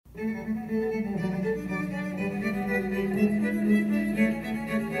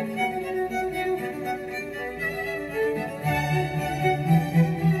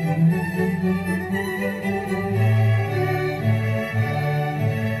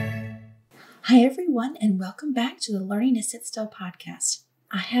Hi, everyone, and welcome back to the Learning to Sit Still podcast.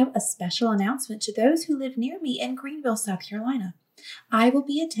 I have a special announcement to those who live near me in Greenville, South Carolina. I will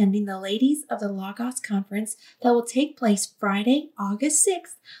be attending the Ladies of the Logos Conference that will take place Friday, August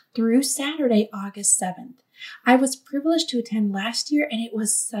 6th through Saturday, August 7th. I was privileged to attend last year, and it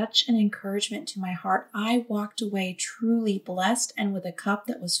was such an encouragement to my heart. I walked away truly blessed and with a cup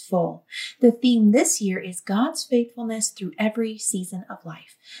that was full. The theme this year is God's faithfulness through every season of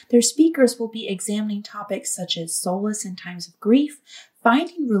life. Their speakers will be examining topics such as solace in times of grief,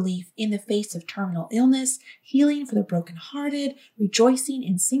 finding relief in the face of terminal illness, healing for the brokenhearted, rejoicing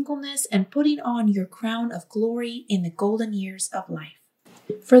in singleness, and putting on your crown of glory in the golden years of life.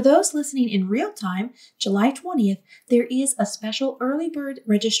 For those listening in real time, July 20th, there is a special early bird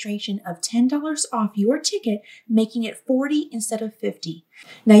registration of $10 off your ticket, making it $40 instead of $50.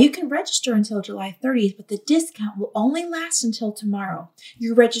 Now you can register until July 30th, but the discount will only last until tomorrow.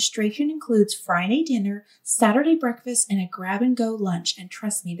 Your registration includes Friday dinner, Saturday breakfast, and a grab-and-go lunch. And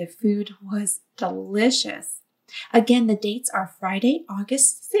trust me, the food was delicious. Again, the dates are Friday,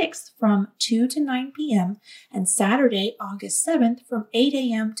 August 6th from 2 to 9 p.m. and Saturday, August 7th from 8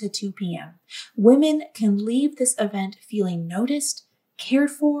 a.m. to 2 p.m. Women can leave this event feeling noticed,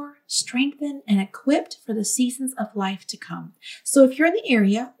 cared for, strengthened, and equipped for the seasons of life to come. So if you're in the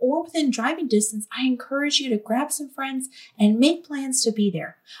area or within driving distance, I encourage you to grab some friends and make plans to be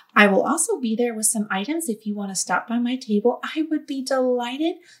there. I will also be there with some items if you want to stop by my table. I would be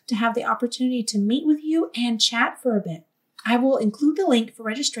delighted to have the opportunity to meet with you and chat for a bit. I will include the link for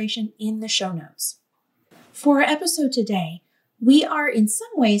registration in the show notes. For our episode today, we are in some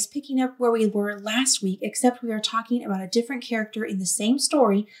ways picking up where we were last week, except we are talking about a different character in the same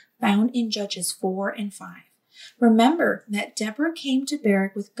story found in Judges 4 and 5. Remember that Deborah came to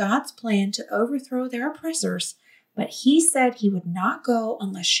Barak with God's plan to overthrow their oppressors, but he said he would not go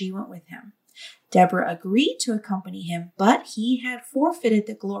unless she went with him. Deborah agreed to accompany him, but he had forfeited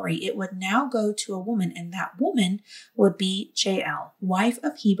the glory. It would now go to a woman, and that woman would be Jael, wife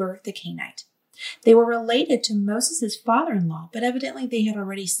of Heber the Canaanite. They were related to Moses' father-in-law, but evidently they had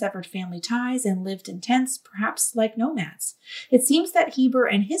already severed family ties and lived in tents, perhaps like nomads. It seems that Heber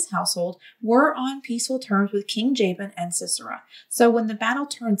and his household were on peaceful terms with King Jabin and Sisera. So when the battle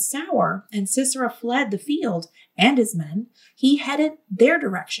turned sour and Sisera fled the field and his men, he headed their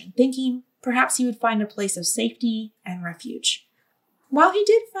direction, thinking perhaps he would find a place of safety and refuge. While he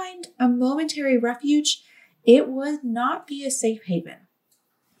did find a momentary refuge, it would not be a safe haven.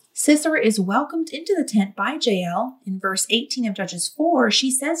 Sisera is welcomed into the tent by Jael. In verse 18 of Judges 4, she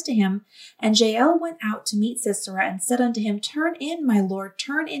says to him, "And Jael went out to meet Sisera and said unto him, Turn in, my lord,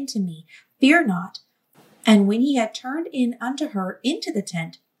 turn in to me, fear not. And when he had turned in unto her into the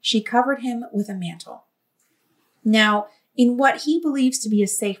tent, she covered him with a mantle." Now, in what he believes to be a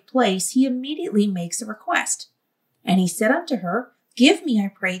safe place, he immediately makes a request. And he said unto her, "Give me, I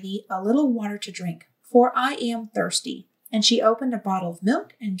pray thee, a little water to drink, for I am thirsty." And she opened a bottle of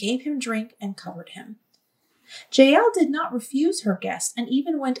milk and gave him drink and covered him. Jael did not refuse her guest and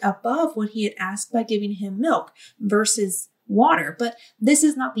even went above what he had asked by giving him milk versus water. But this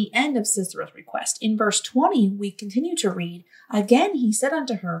is not the end of Sisera's request. In verse 20, we continue to read, "Again he said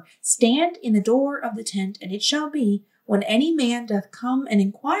unto her, Stand in the door of the tent, and it shall be, when any man doth come and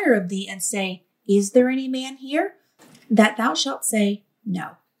inquire of thee and say, Is there any man here? That thou shalt say,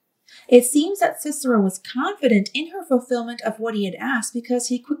 No." It seems that Sisera was confident in her fulfillment of what he had asked because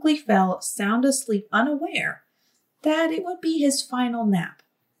he quickly fell sound asleep, unaware that it would be his final nap.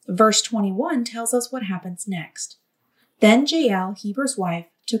 Verse 21 tells us what happens next. "Then Jael, Heber's wife,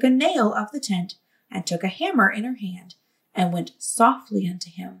 took a nail of the tent and took a hammer in her hand and went softly unto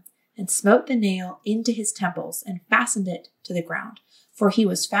him and smote the nail into his temples and fastened it to the ground, for he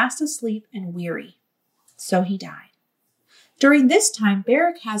was fast asleep and weary. So he died." During this time,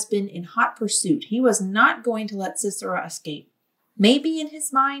 Barak has been in hot pursuit. He was not going to let Sisera escape. Maybe in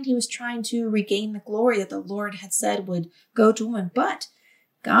his mind, he was trying to regain the glory that the Lord had said would go to him, but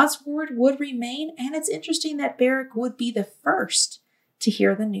God's word would remain, and it's interesting that Barak would be the first to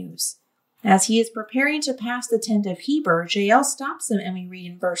hear the news. As he is preparing to pass the tent of Heber, Jael stops him, and we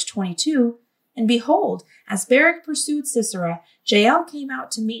read in verse 22, "And behold, as Barak pursued Sisera, Jael came out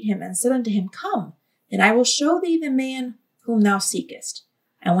to meet him and said unto him, Come, and I will show thee the man whom thou seekest.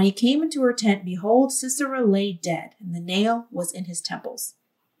 And when he came into her tent, behold, Sisera lay dead, and the nail was in his temples."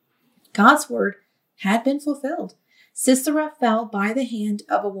 God's word had been fulfilled. Sisera fell by the hand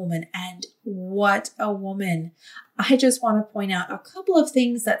of a woman, and what a woman. I just want to point out a couple of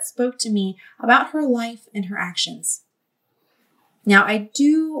things that spoke to me about her life and her actions. Now, I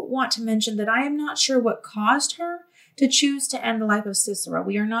do want to mention that I am not sure what caused her to choose to end the life of Sisera.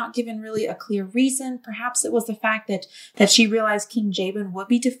 We are not given really a clear reason. Perhaps it was the fact that she realized King Jabin would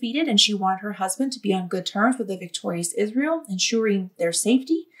be defeated and she wanted her husband to be on good terms with the victorious Israel, ensuring their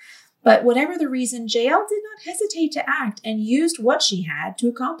safety. But whatever the reason, Jael did not hesitate to act and used what she had to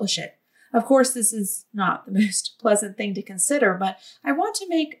accomplish it. Of course, this is not the most pleasant thing to consider, but I want to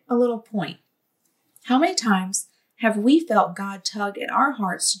make a little point. How many times have we felt God tug at our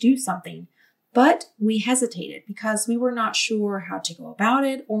hearts to do something, but we hesitated because we were not sure how to go about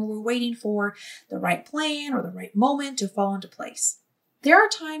it, or were waiting for the right plan or the right moment to fall into place? There are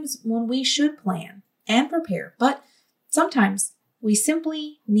times when we should plan and prepare, but sometimes we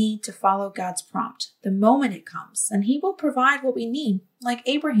simply need to follow God's prompt the moment it comes, and He will provide what we need, like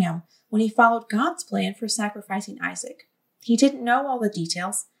Abraham when he followed God's plan for sacrificing Isaac. He didn't know all the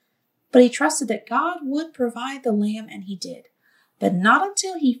details, but he trusted that God would provide the lamb, and He did, but not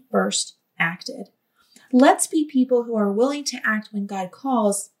until he first acted. Let's be people who are willing to act when God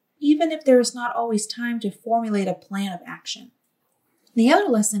calls, even if there is not always time to formulate a plan of action. The other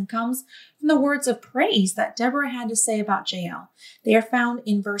lesson comes from the words of praise that Deborah had to say about Jael. They are found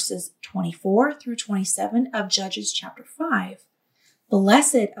in verses 24 through 27 of Judges chapter 5.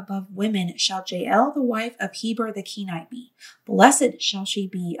 Blessed above women shall Jael the wife of Heber the Kenite be. Blessed shall she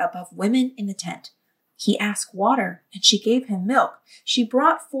be above women in the tent. He asked water, and she gave him milk. She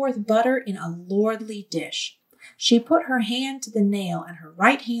brought forth butter in a lordly dish. She put her hand to the nail and her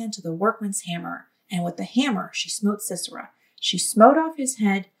right hand to the workman's hammer, and with the hammer she smote Sisera. She smote off his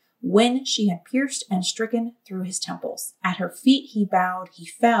head when she had pierced and stricken through his temples. At her feet he bowed, he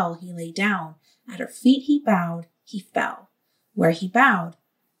fell, he lay down. At her feet he bowed, he fell. Where he bowed,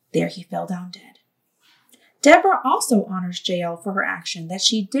 there he fell down dead. Deborah also honors Jael for her action, that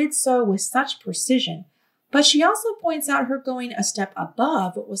she did so with such precision, but she also points out her going a step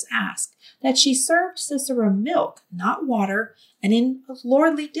above what was asked, that she served Sisera milk, not water, and in a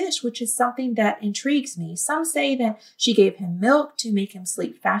lordly dish, which is something that intrigues me. Some say that she gave him milk to make him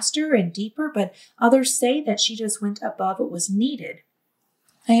sleep faster and deeper, but others say that she just went above what was needed.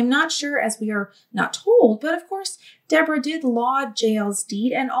 I am not sure, as we are not told, but of course, Deborah did laud Jael's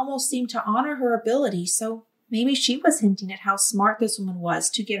deed and almost seemed to honor her ability, so maybe she was hinting at how smart this woman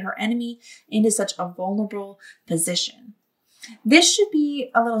was to get her enemy into such a vulnerable position. This should be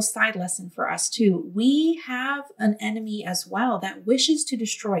a little side lesson for us too. We have an enemy as well that wishes to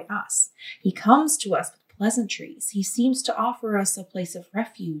destroy us. He comes to us with pleasantries. He seems to offer us a place of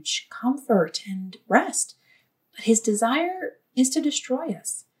refuge, comfort, and rest. But his desire is to destroy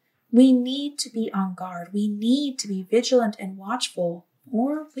us. We need to be on guard. We need to be vigilant and watchful,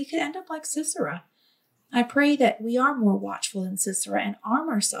 or we could end up like Sisera. I pray that we are more watchful than Sisera and arm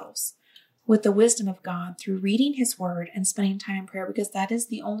ourselves with the wisdom of God through reading His Word and spending time in prayer, because that is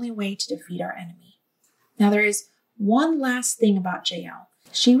the only way to defeat our enemy. Now, there is one last thing about Jael.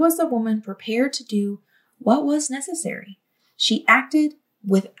 She was a woman prepared to do what was necessary. She acted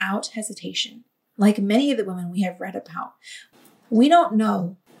without hesitation, like many of the women we have read about. We don't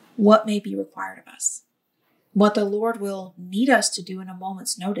know what may be required of us, what the Lord will need us to do in a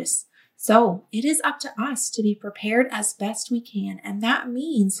moment's notice. So it is up to us to be prepared as best we can, and that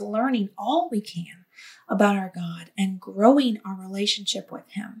means learning all we can about our God and growing our relationship with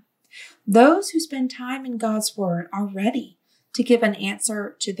Him. Those who spend time in God's Word are ready to give an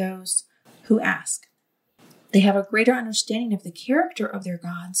answer to those who ask. They have a greater understanding of the character of their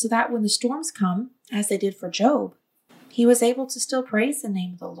God, so that when the storms come, as they did for Job, he was able to still praise the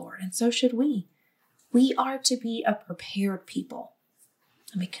name of the Lord, and so should we. We are to be a prepared people,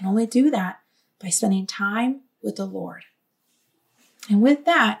 and we can only do that by spending time with the Lord. And with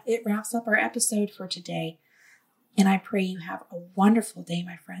that, it wraps up our episode for today, and I pray you have a wonderful day,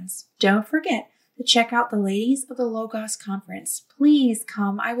 my friends. Don't forget to check out the Ladies of the Logos Conference. Please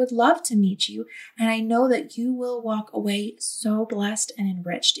come. I would love to meet you, and I know that you will walk away so blessed and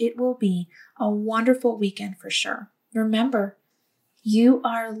enriched. It will be a wonderful weekend for sure. Remember, you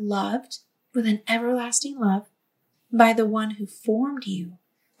are loved with an everlasting love by the one who formed you,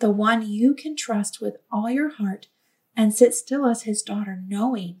 the one you can trust with all your heart and sit still as His daughter,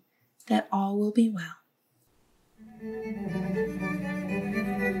 knowing that all will be well.